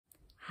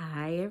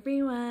Hi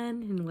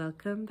everyone and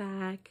welcome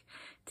back.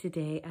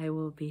 Today I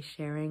will be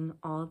sharing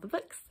all the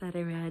books that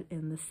I read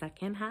in the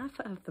second half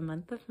of the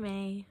month of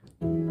May.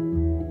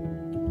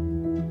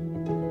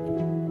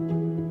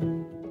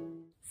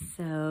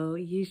 So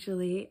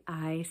usually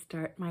I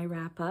start my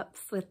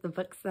wrap-ups with the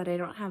books that I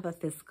don't have a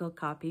physical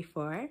copy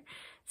for.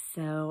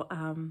 So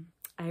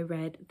I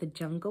read The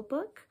Jungle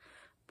Book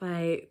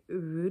by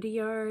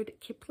Rudyard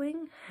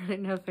Kipling. I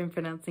don't know if I'm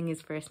pronouncing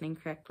his first name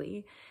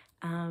correctly.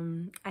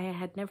 I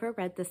had never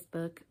read this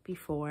book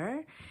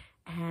before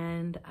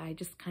and I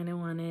just kind of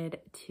wanted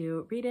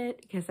to read it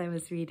because I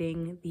was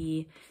reading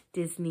the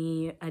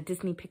Disney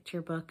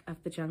picture book of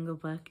The Jungle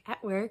Book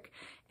at work,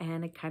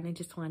 and I kind of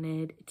just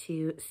wanted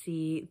to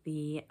see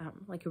the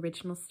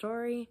original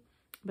story.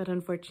 But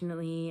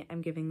unfortunately,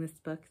 I'm giving this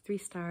book 3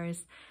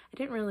 stars. I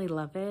didn't really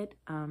love it.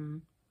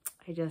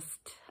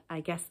 I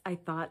guess I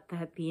thought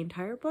that the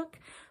entire book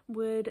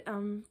would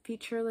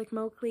feature like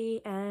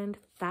Mowgli and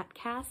that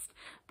cast,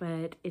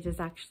 but it is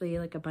actually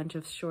like a bunch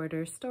of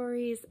shorter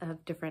stories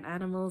of different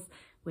animals,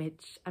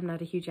 which I'm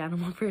not a huge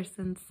animal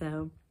person,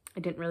 so I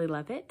didn't really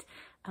love it.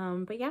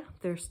 But yeah,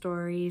 they're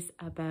stories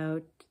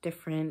about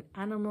different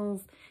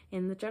animals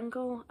in the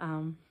jungle.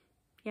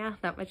 Yeah,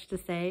 not much to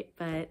say,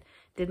 but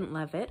didn't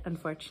love it,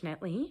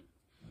 unfortunately.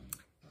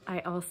 I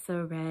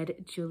also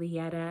read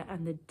Julieta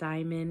and the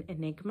Diamond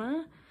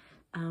Enigma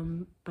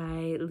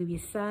by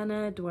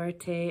Luisana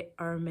Duarte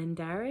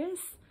Armendariz,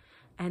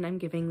 and I'm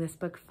giving this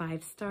book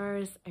 5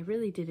 stars. I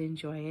really did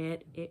enjoy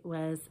it. It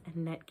was a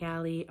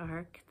NetGalley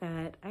arc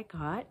that I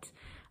got.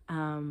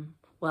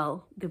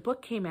 Well, the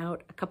book came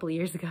out a couple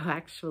years ago,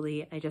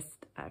 actually. I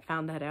just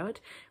found that out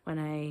when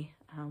I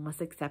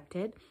was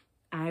accepted.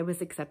 I was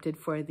accepted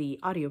for the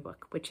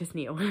audiobook, which is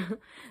new.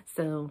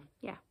 So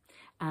yeah.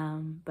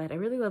 But I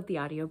really loved the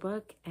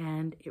audiobook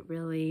and it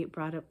really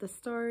brought up the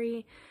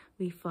story.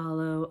 We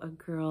follow a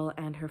girl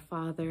and her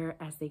father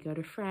as they go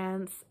to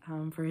France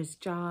for his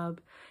job.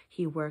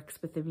 He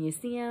works with a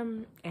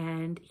museum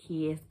and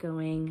he is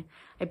going,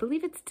 I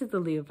believe it's to the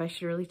Louvre. I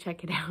should really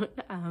check it out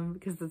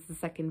because it's the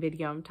second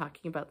video I'm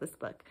talking about this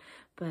book.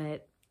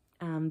 But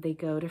they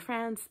go to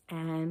France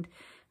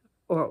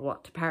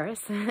to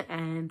Paris,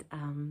 and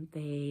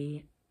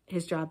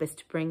his job is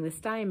to bring this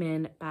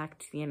diamond back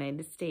to the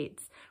United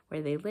States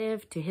where they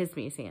live, to his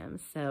museum.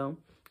 So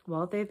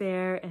while they're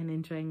there and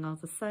enjoying all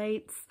the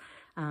sights,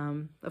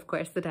 of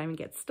course the diamond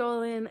gets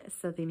stolen,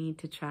 so they need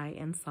to try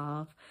and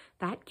solve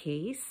that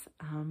case.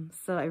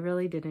 So I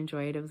really did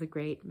enjoy it. It was a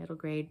great middle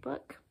grade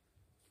book.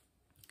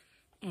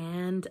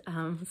 And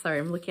sorry,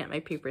 I'm looking at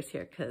my papers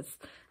here because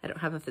I don't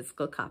have a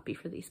physical copy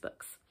for these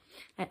books.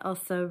 I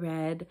also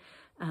read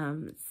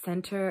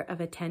Center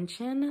of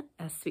Attention,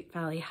 a Sweet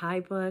Valley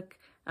High book,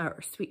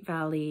 or Sweet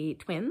Valley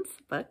Twins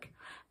book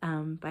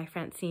by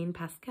Francine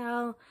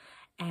Pascal,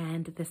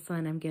 and this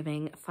one I'm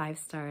giving 5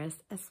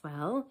 stars as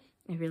well.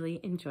 I really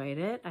enjoyed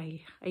it.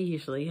 I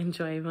usually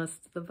enjoy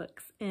most of the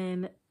books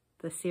in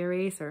the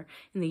series or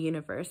in the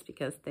universe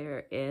because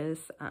there is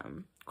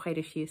quite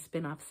a few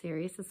spin-off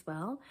series as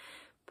well.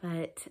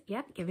 But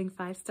yeah, giving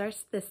 5 stars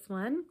to this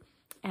one.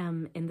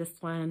 In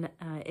this one,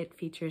 it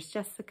features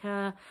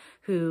Jessica,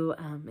 who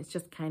is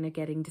just kind of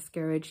getting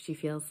discouraged. She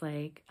feels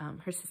like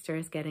her sister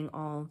is getting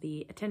all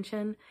the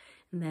attention,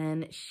 and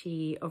then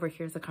she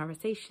overhears a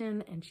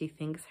conversation and she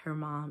thinks her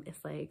mom is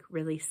like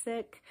really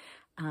sick,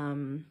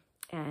 and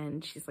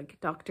she's like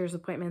at doctor's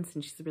appointments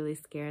and she's really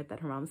scared that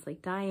her mom's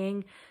like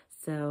dying.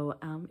 So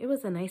it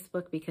was a nice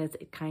book because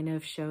it kind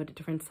of showed a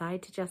different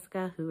side to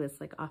Jessica, who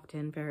is like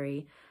often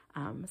very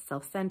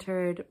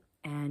self-centered,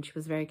 and she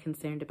was very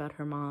concerned about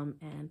her mom,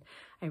 and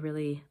I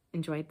really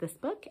enjoyed this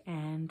book,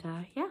 and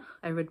yeah,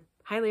 I would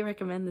highly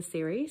recommend the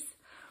series.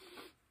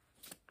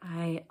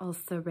 I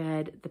also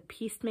read The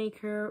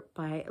Peacemaker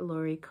by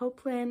Laurie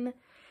Copeland,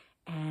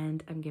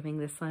 and I'm giving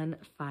this one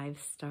 5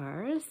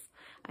 stars.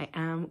 I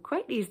am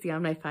quite easy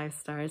on my 5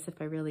 stars if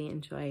I really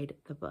enjoyed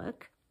the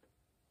book.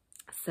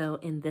 So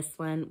in this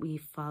one, we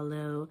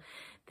follow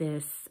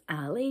this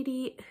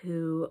lady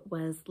who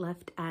was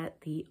left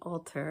at the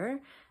altar,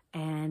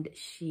 and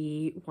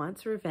she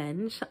wants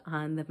revenge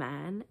on the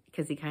man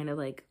because he kind of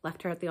like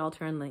left her at the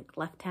altar and like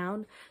left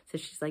town. So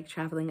she's like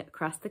traveling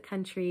across the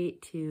country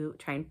to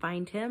try and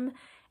find him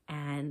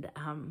and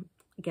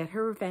get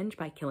her revenge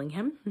by killing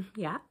him.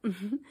 Yeah.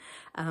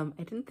 I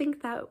didn't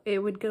think that it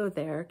would go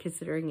there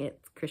considering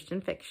it's Christian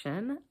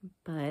fiction,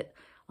 but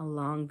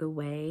along the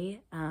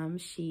way,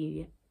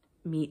 she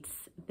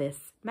meets this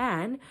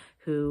man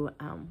who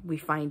we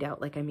find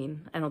out, like, I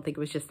mean, I don't think it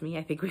was just me.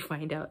 I think we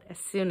find out as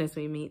soon as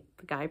we meet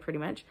the guy, pretty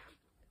much.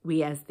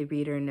 We as the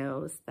reader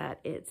knows that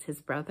it's his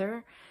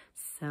brother.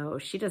 So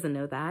she doesn't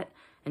know that,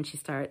 and she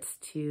starts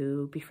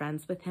to be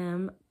friends with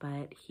him,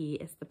 but he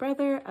is the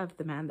brother of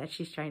the man that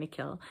she's trying to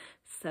kill.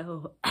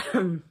 So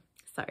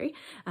sorry,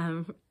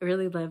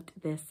 really loved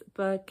this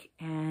book,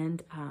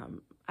 and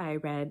I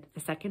read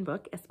the second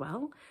book as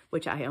well,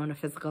 which I own a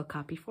physical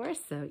copy for,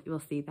 so you will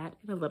see that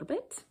in a little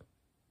bit.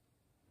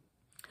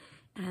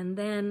 And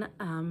then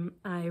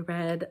I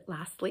read,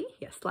 lastly,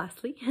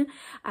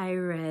 I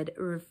read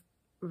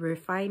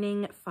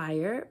Refining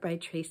Fire by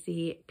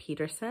Tracy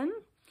Peterson.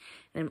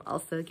 And I'm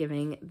also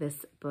giving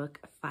this book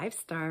 5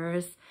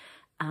 stars.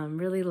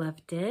 Really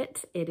loved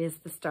it. It is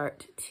the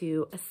start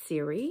to a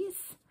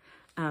series.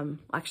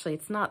 Actually,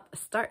 it's not a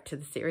start to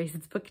the series,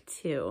 it's book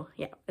 2.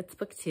 Yeah, it's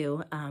book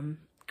 2.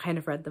 Kind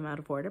of read them out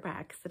of order by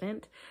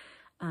accident.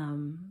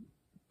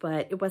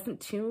 But it wasn't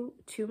too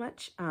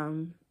much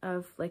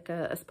of like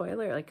a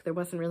spoiler. Like there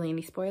wasn't really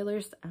any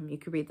spoilers. You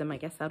could read them, I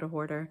guess, out of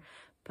order.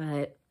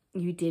 But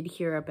you did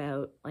hear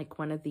about like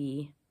one of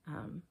the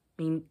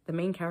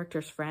main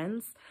character's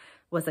friends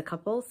was a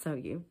couple, so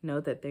you know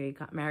that they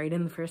got married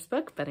in the first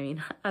book. But I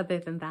mean, other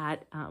than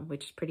that,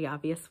 which is pretty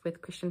obvious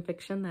with Christian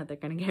fiction that they're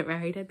going to get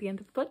married at the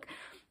end of the book.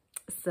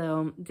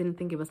 So didn't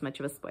think it was much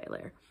of a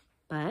spoiler,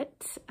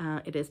 but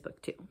it is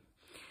book 2.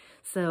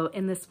 So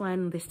in this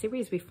one, this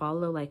series, we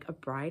follow like a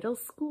bridal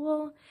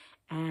school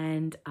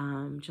and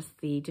just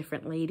the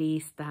different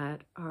ladies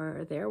that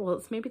are there. Well,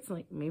 it's maybe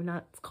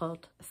not, it's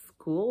called a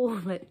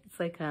school, but it's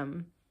like, I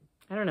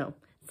don't know.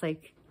 It's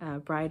like a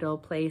bridal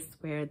place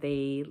where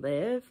they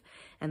live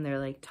and they're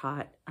like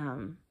taught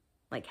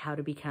like how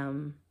to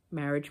become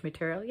marriage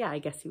material. Yeah, I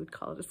guess you would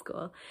call it a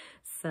school.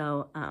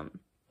 So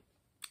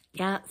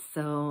yeah,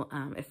 so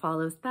it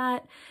follows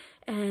that.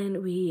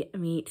 And we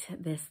meet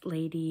this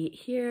lady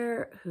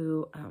here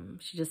who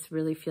she just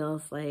really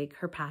feels like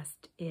her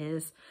past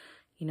is,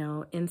 you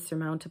know,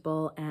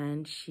 insurmountable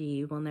and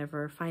she will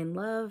never find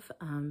love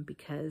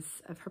because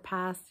of her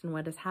past and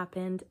what has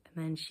happened.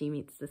 And then she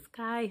meets this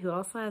guy who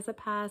also has a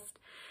past,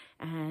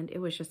 and it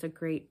was just a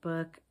great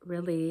book.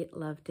 Really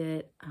loved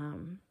it.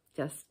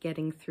 Just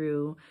getting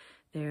through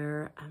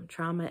their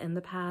trauma in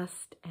the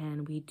past.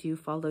 And we do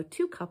follow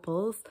 2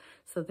 couples.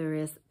 So there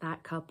is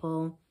that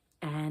couple,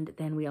 and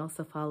then we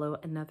also follow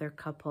another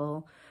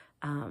couple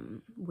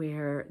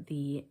where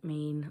the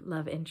main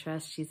love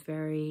interest, she's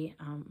very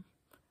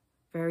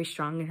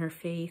strong in her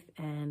faith,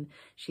 and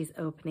she's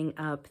opening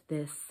up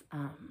this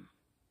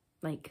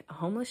like a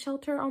homeless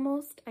shelter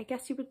almost, I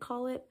guess you would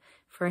call it,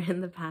 for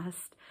in the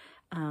past.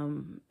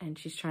 And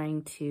she's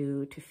trying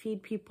to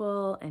feed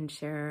people and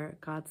share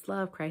God's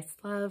love,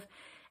 Christ's love.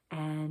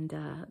 And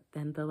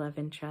then the love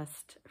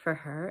interest for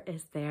her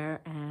is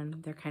there,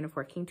 and they're kind of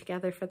working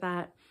together for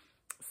that.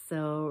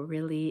 So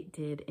really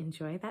did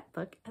enjoy that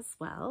book as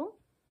well.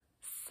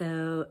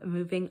 So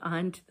moving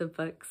on to the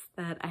books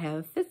that I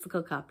have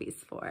physical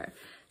copies for.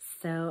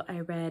 So I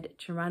read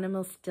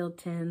Geronimo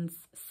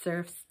Stilton's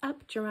Surf's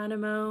Up,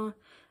 Geronimo,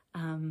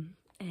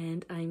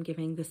 and I'm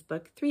giving this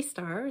book 3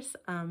 stars.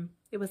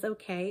 It was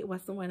okay. It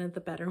wasn't one of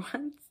the better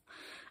ones.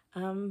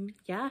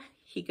 Yeah,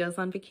 he goes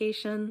on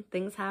vacation,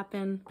 things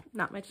happen,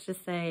 not much to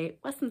say,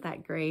 wasn't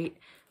that great,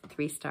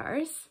 3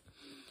 stars.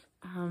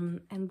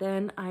 And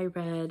then I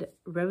read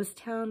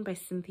Rosetown by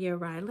Cynthia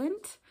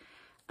Rylant.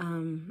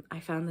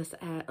 I found this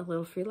at a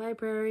little free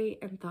library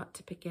and thought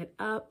to pick it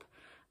up.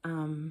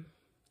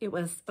 It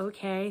was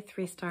okay,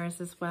 3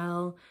 stars as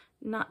well.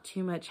 Not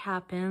too much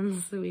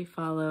happens. We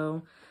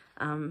follow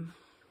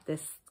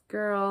this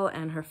girl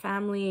and her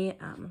family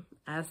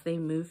as they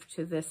move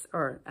to this,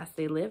 or as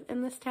they live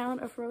in this town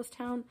of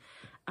Rosetown.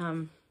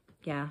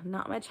 Yeah,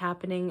 not much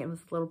happening. It was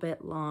a little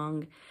bit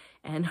long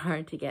and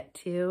hard to get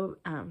through,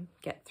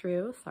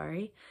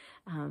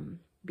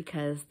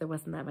 because there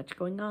wasn't that much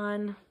going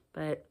on,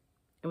 but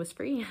it was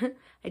free.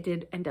 I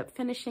did end up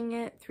finishing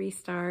it, 3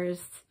 stars,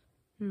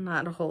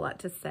 not a whole lot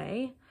to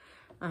say.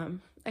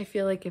 I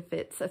feel like if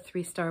it's a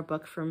 3-star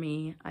book for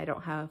me, I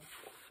don't have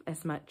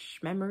as much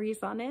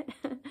memories on it.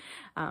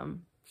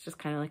 It's just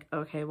kind of like,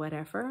 okay,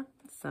 whatever.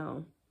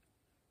 So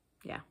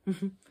yeah.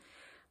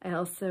 I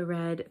also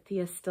read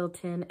Thea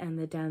Stilton and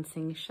the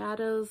Dancing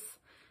Shadows.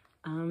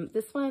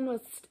 This one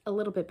was a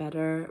little bit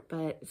better,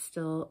 but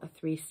still a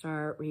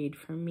 3-star read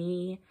for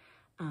me.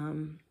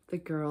 The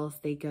girls,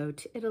 they go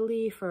to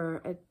Italy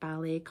for a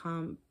ballet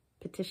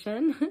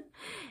competition.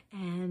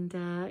 And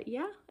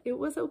yeah, it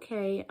was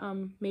okay.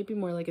 Maybe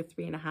more like a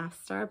 3.5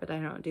 star, but I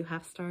don't do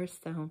half stars,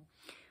 so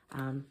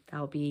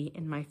that'll be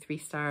in my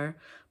 3-star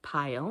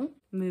pile.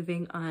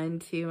 Moving on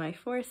to my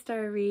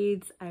 4-star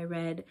reads, I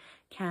read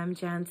Cam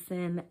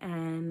Jansen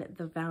and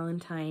the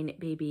Valentine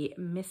Baby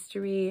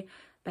Mystery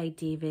by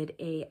David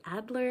A.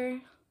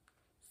 Adler.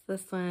 So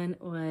this one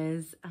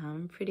was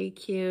pretty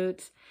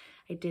cute.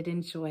 I did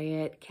enjoy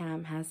it.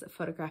 Cam has a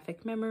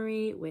photographic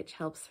memory, which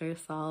helps her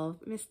solve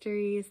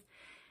mysteries.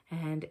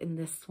 And in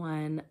this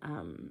one,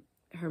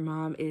 her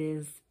mom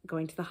is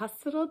going to the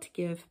hospital to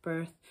give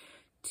birth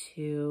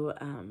to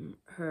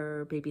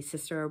her baby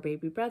sister or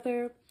baby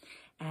brother.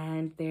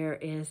 And there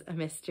is a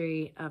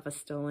mystery of a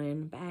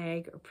stolen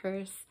bag or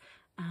purse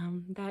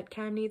that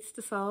Cam needs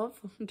to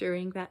solve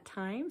during that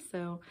time.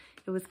 So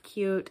it was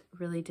cute.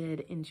 Really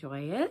did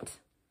enjoy it.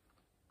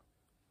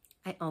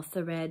 I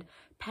also read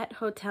Pet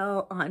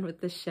Hotel On With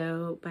the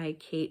Show by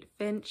Kate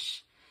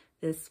Finch.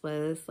 This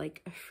was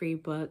like a free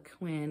book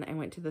when I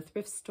went to the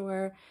thrift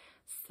store,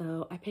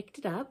 so I picked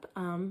it up,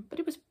 but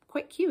it was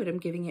quite cute. I'm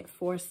giving it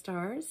 4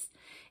 stars.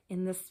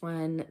 In this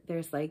one,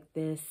 there's like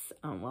this,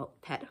 well,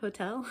 pet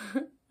hotel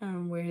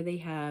where they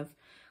have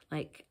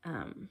like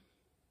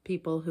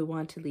people who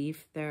want to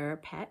leave their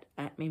pet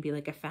at maybe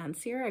like a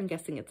fancier. I'm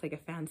guessing it's like a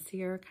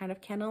fancier kind of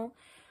kennel.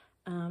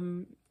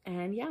 And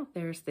yeah,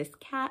 there's this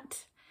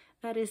cat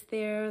that is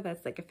there.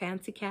 That's like a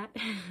fancy cat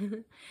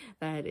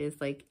that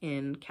is like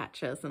in cat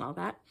shows and all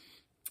that.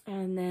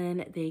 And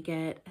then they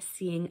get a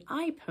seeing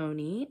eye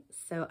pony.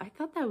 So I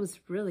thought that was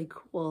really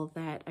cool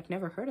that I've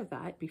never heard of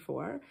that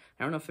before.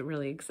 I don't know if it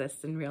really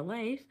exists in real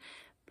life,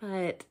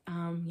 but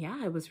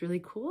yeah, it was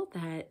really cool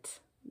that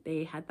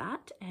they had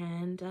that,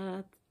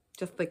 and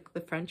just like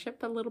the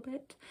friendship a little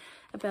bit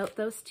about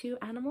those two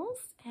animals.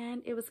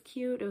 And it was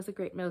cute. It was a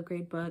great middle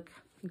grade book.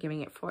 I'm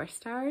giving it 4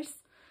 stars.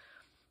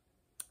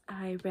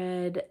 I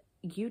read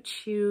You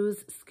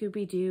Choose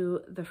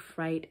Scooby-Doo, The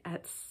Fright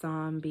at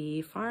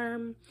Zombie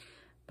Farm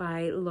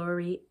by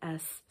Laurie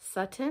S.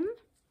 Sutton.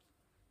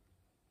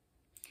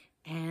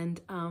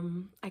 And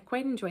I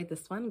quite enjoyed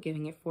this one,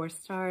 giving it 4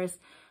 stars.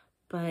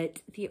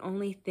 But the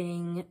only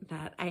thing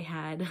that I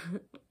had,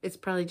 it's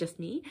probably just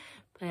me,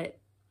 but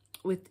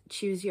with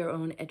Choose Your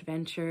Own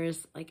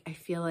Adventures, like I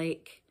feel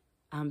like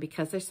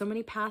because there's so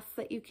many paths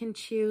that you can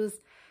choose,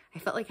 I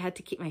felt like I had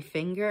to keep my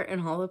finger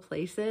in all the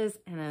places,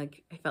 and I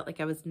felt like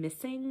I was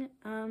missing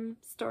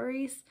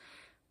stories.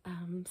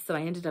 So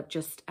I ended up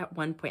just at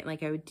one point,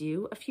 like I would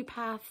do a few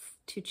paths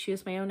to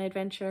choose my own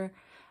adventure,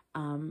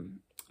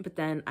 but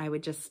then I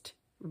would just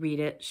read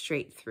it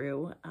straight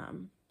through.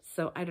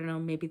 So I don't know,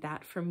 maybe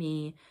that for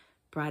me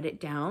brought it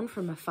down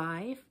from a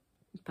 5,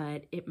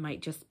 but it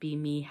might just be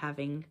me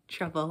having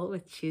trouble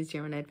with Choose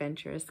Your Own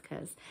Adventures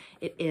because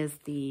it is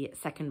the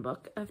second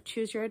book of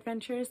Choose Your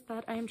Adventures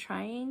that I'm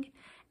trying,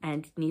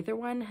 and neither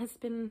one has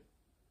been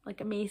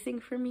like amazing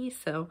for me,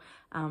 so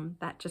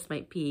that just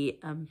might be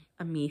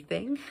a me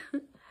thing.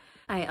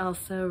 I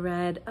also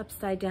read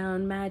Upside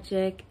Down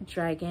Magic,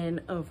 Dragon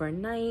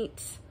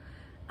Overnight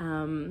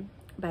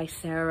by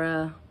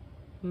Sarah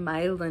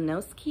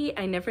Milanowski.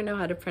 I never know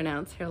how to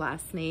pronounce her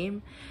last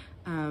name.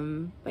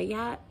 But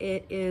yeah,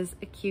 it is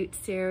a cute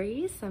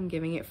series. I'm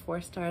giving it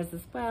 4 stars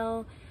as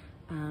well.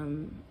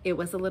 It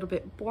was a little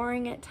bit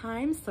boring at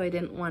times, so I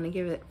didn't want to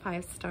give it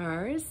 5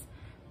 stars,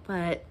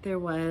 but there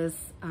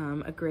was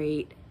a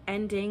great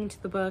ending to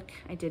the book.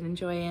 I did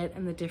enjoy it,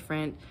 and the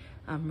different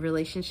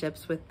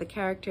relationships with the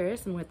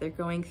characters and what they're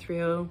going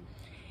through.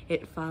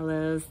 It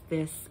follows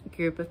this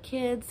group of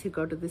kids who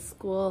go to this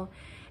school,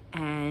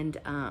 and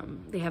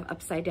they have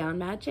upside down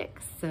magic,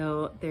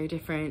 so their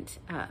different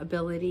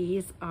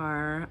abilities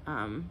are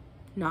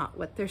not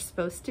what they're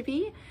supposed to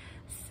be.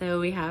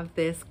 So we have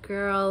this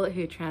girl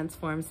who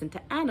transforms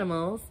into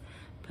animals,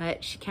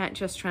 but she can't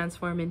just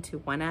transform into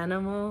one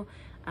animal.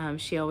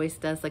 She always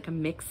does like a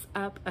mix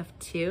up of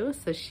 2,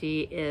 so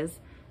she is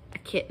a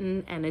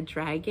kitten and a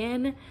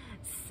dragon.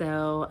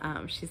 So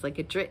she's like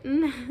a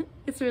dritten.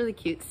 It's a really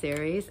cute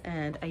series,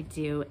 and I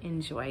do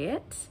enjoy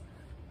it.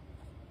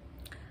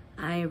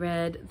 I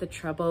read The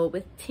Trouble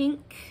with Tink,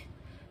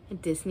 a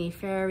Disney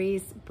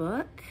Fairies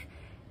book,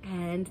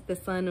 and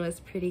this one was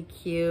pretty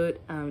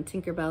cute.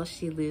 Tinkerbell,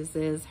 she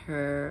loses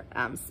her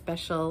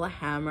special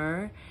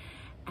hammer,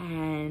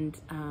 and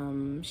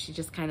she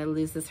just kind of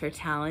loses her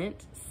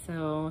talent,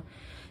 so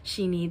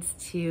she needs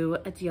to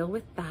deal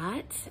with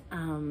that.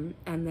 And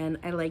then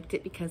I liked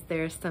it because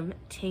there's some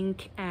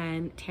Tink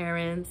and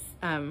Terrence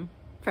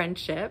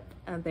friendship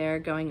there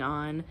going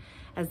on,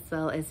 as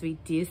well as we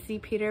do see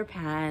Peter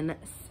Pan,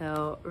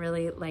 so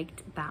really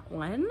liked that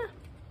one.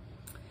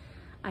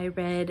 I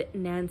read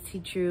Nancy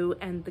Drew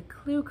and the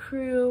Clue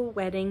Crew,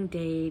 Wedding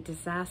Day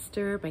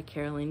Disaster by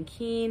Carolyn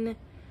Keene.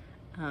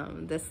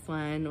 This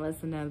one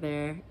was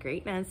another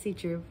great Nancy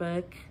Drew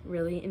book,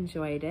 really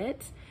enjoyed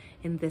it.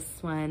 In this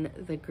one,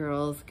 the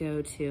girls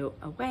go to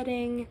a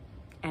wedding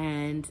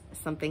and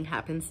something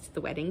happens to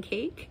the wedding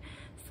cake,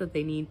 so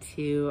they need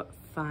to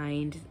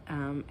find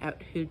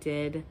out who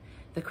did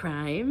the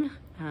crime.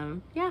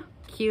 Yeah,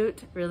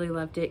 cute, really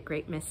loved it,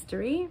 great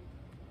mystery.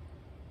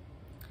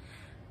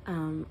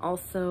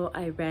 Also,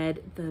 I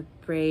read The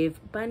Brave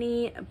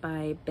Bunny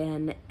by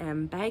Ben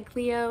M.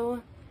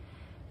 Baglio.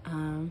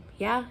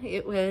 Yeah,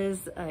 it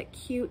was a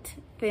cute,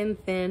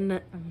 thin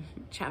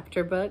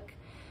chapter book.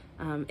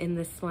 In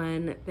this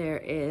one, there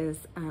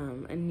is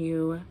a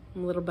new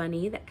little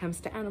bunny that comes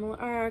to Animal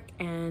Ark,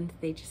 and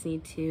they just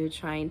need to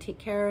try and take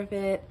care of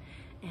it.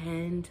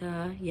 And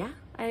yeah,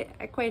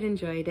 I quite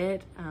enjoyed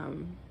it.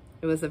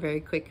 It was a very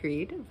quick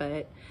read,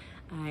 but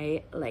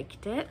I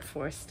liked it.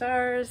 4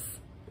 stars.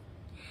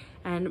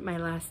 And my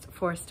last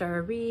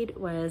 4-star read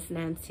was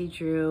Nancy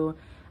Drew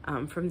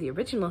from the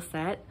original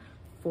set,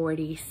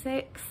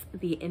 46,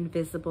 The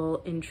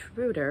Invisible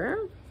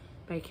Intruder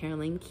by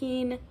Carolyn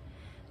Keene.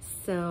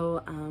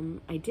 So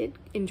I did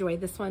enjoy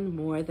this one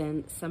more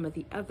than some of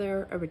the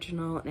other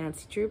original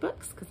Nancy Drew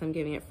books because I'm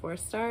giving it 4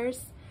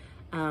 stars.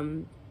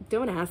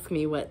 Don't ask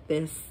me what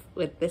this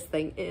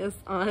thing is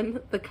on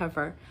the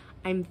cover.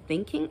 I'm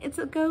thinking it's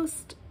a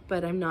ghost,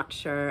 but I'm not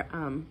sure,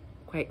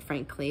 quite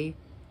frankly.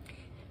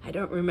 I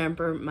don't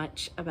remember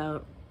much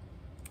about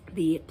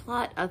the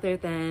plot, other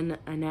than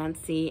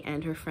Nancy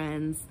and her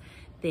friends,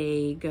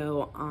 they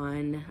go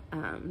on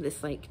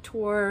this like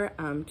tour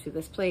to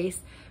this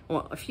place,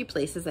 well, a few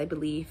places I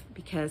believe,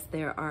 because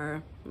there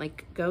are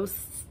like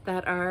ghosts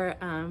that are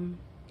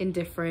in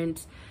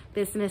different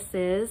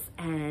businesses,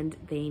 and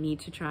they need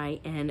to try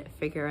and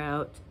figure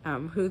out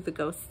who the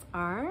ghosts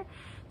are.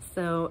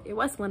 So it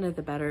was one of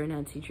the better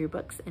Nancy Drew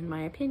books in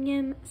my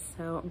opinion,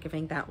 so I'm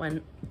giving that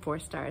one 4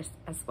 stars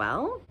as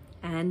well.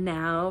 And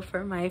now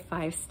for my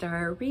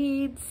 5-star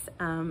reads,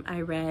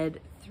 I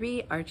read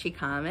 3 Archie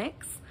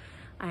comics.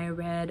 I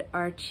read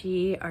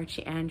Archie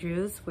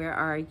Andrews, Where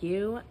Are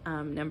You?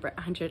 Number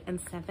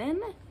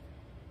 107.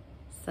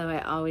 So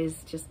I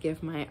always just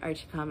give my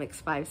Archie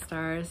comics 5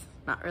 stars.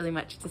 Not really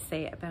much to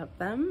say about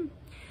them.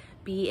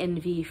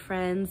 B&V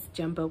Friends,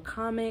 Jumbo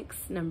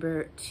Comics,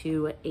 number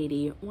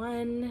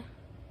 281.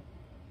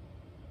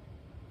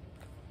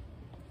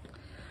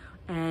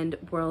 And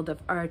World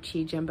of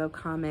Archie, Jumbo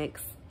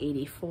Comics,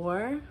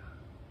 84.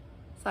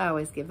 So I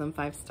always give them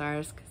 5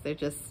 stars because they're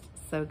just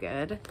so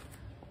good.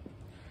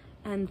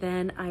 And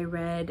then I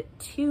read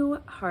 2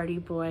 Hardy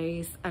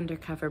Boys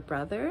Undercover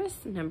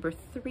Brothers, number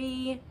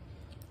 3,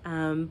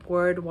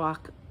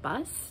 Boardwalk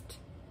Bust.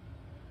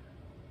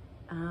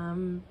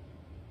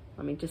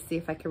 Let me just see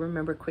if I can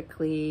remember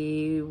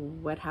quickly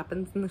what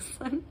happens in this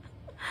one.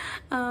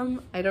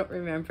 I don't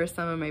remember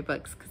some of my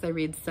books because I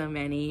read so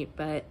many,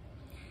 but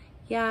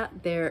yeah,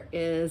 there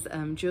is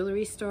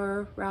jewelry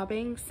store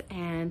robbings,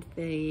 and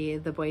the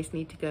boys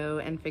need to go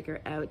and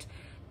figure out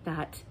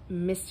that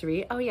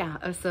mystery. Oh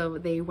yeah, so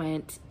they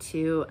went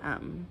to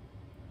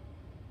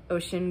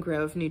Ocean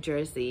Grove, New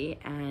Jersey,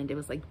 and it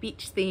was like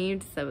beach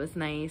themed, so it was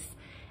nice.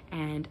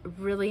 And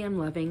really I'm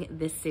loving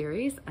this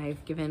series.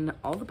 I've given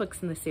all the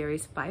books in the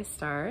series 5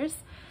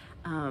 stars.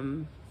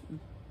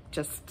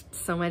 Just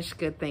so much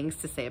good things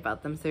to say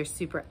about them. So they're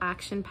super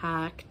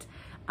action-packed.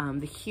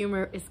 The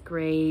humor is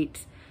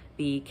great.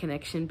 The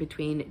connection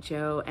between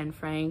Joe and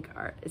Frank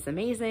is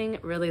amazing.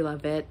 Really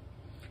love it.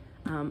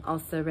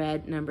 Also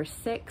read number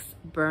 6,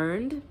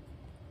 Burned.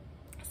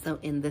 So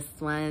in this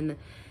one,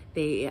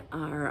 they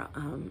are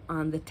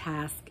on the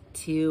task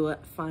to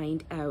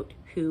find out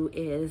who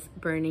is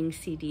burning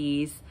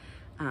CDs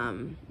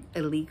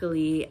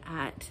illegally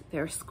at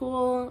their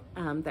school,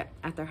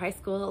 at their high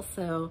school.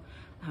 So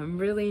I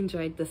really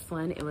enjoyed this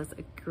one. It was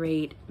a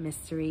great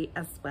mystery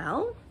as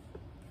well.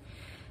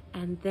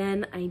 And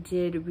then I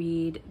did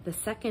read the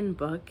second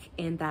book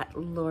in that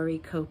Laurie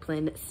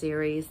Copeland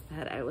series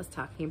that I was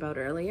talking about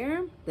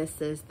earlier.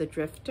 This is The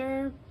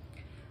Drifter.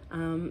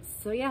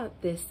 So yeah,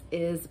 this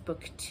is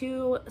book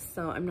 2,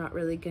 so I'm not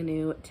really going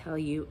to tell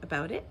you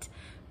about it,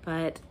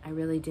 but I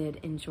really did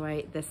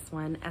enjoy this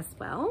one as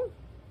well.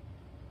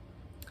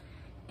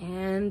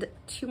 And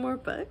 2 more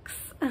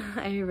books.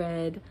 I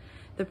read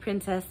The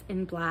Princess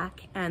in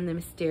Black and the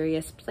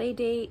Mysterious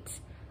Playdate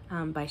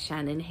by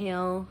Shannon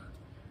Hale.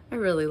 I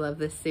really love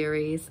this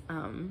series.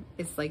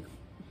 It's like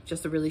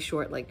just a really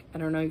short, like, I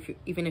don't know if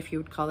even if you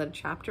would call it a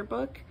chapter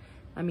book.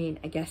 I mean,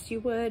 I guess you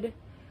would,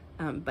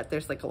 but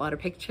there's like a lot of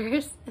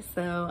pictures.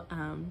 So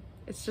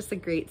it's just a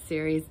great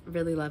series.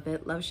 Really love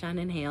it. Love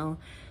Shannon Hale.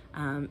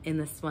 In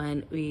this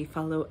one, we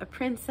follow a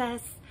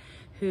princess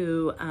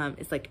who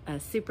is like a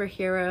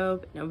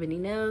superhero, but nobody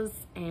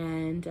knows.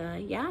 And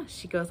yeah,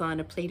 she goes on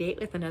a play date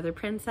with another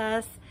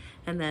princess,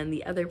 and then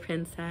the other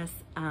princess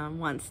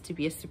wants to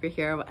be a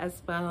superhero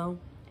as well.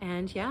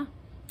 And yeah,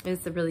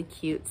 it's a really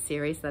cute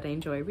series that I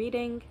enjoy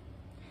reading.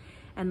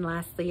 And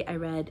lastly, I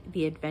read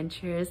The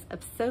Adventures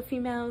of Sophie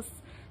Mouse,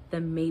 The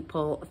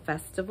Maple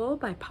Festival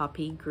by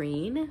Poppy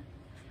Green.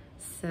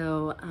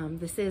 So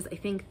this is, I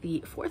think,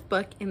 the 4th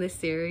book in the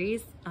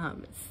series.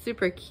 It's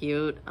super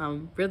cute.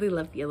 Really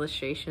love the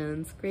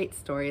illustrations, great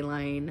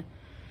storyline.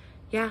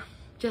 Yeah,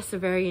 just a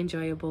very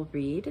enjoyable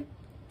read.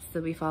 So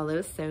we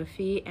follow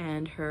Sophie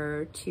and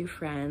her 2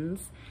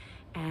 friends,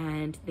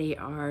 and they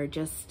are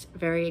just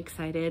very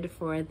excited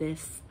for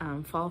this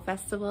fall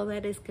festival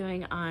that is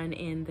going on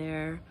in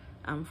their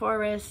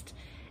forest.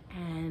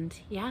 And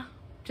yeah,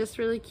 just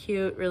really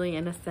cute, really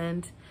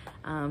innocent.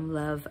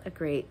 Love a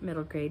great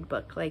middle grade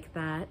book like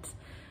that.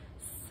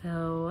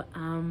 So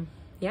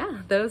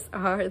yeah, those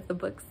are the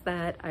books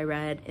that I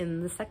read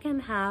in the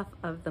second half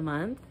of the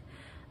month.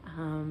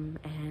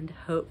 And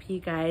hope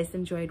you guys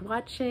enjoyed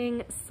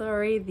watching.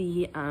 Sorry,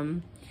 the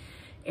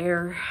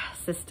air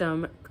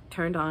system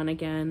turned on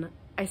again.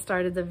 I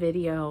started the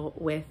video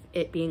with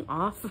it being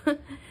off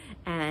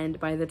and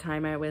by the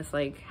time I was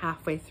like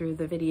halfway through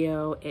the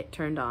video, it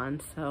turned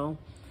on. So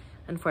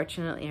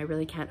unfortunately, I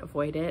really can't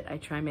avoid it. I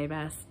try my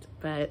best,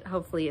 but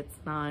hopefully it's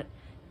not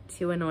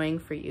too annoying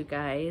for you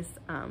guys.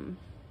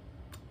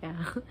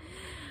 Yeah.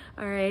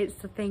 All right,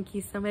 so thank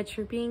you so much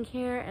for being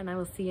here, and I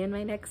will see you in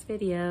my next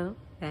video.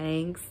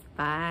 Thanks.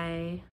 Bye.